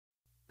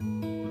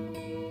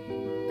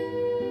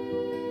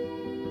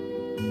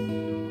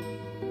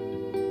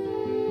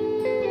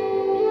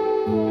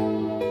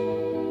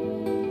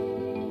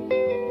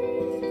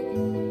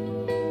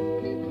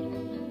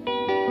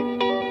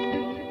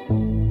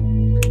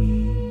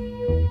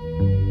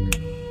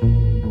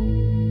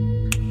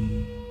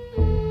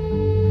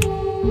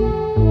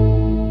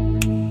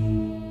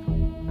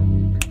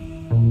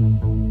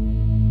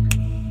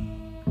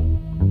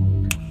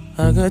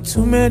got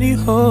too many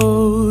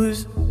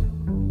hoes,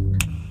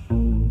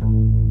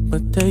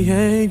 but they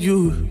ain't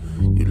you.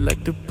 You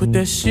like to put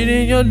that shit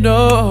in your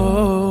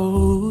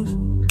nose,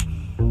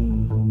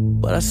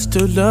 but I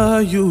still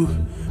love you.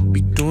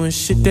 Be doing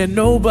shit that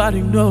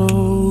nobody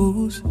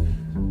knows.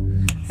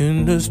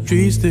 In the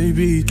streets they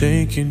be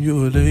thinking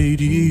you're a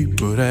lady,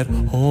 but at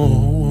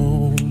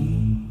home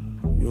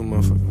you a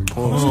motherfucking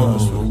porn star, I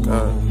swear to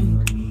God.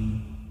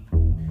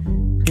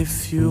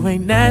 If you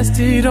ain't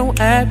nasty, don't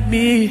at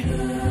me.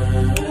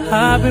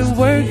 I've been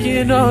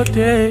working all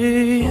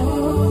day.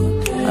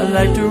 I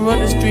like to run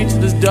the streets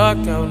till it's dark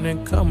out and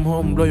then come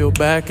home, blow your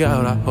back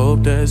out. I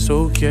hope that's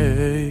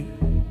okay.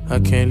 I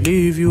can't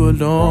leave you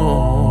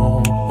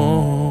alone, no.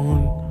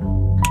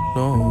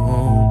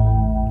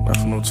 Not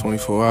for no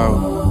 24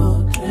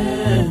 hours.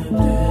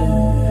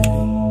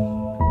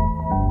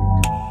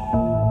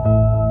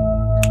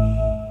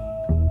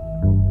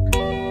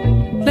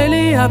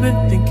 Lately I've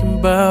been thinking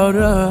about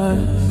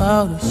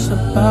us,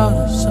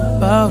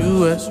 about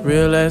you as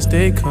real as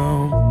they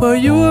come.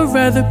 But you would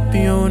rather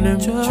be on them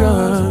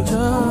drugs,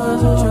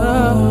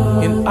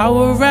 and I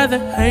would rather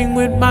hang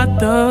with my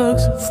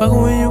thugs.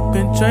 Fuckin' when you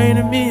been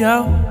draining me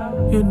out,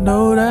 you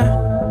know that.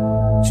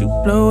 You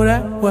blow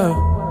that well,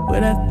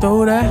 where that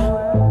throw that.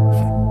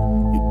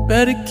 You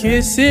better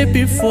kiss it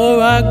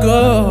before I go.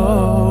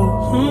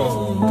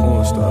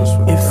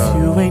 If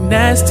you ain't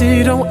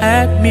nasty, don't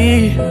at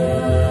me.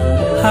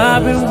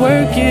 I've been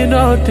working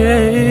all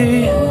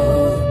day.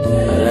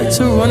 I like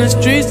to run the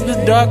streets till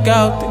it's dark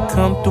out, then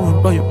come through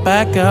and blow your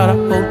back out. I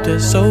hope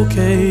that's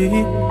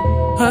okay.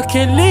 I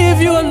can't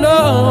leave you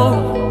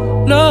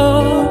alone, no,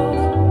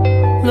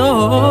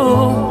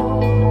 no.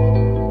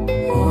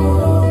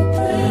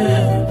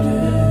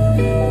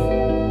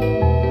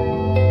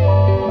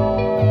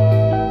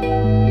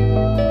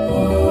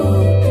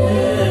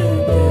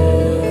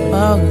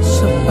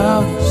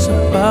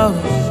 About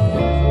us.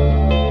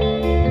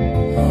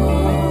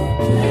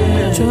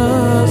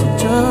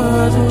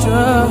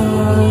 Drugs.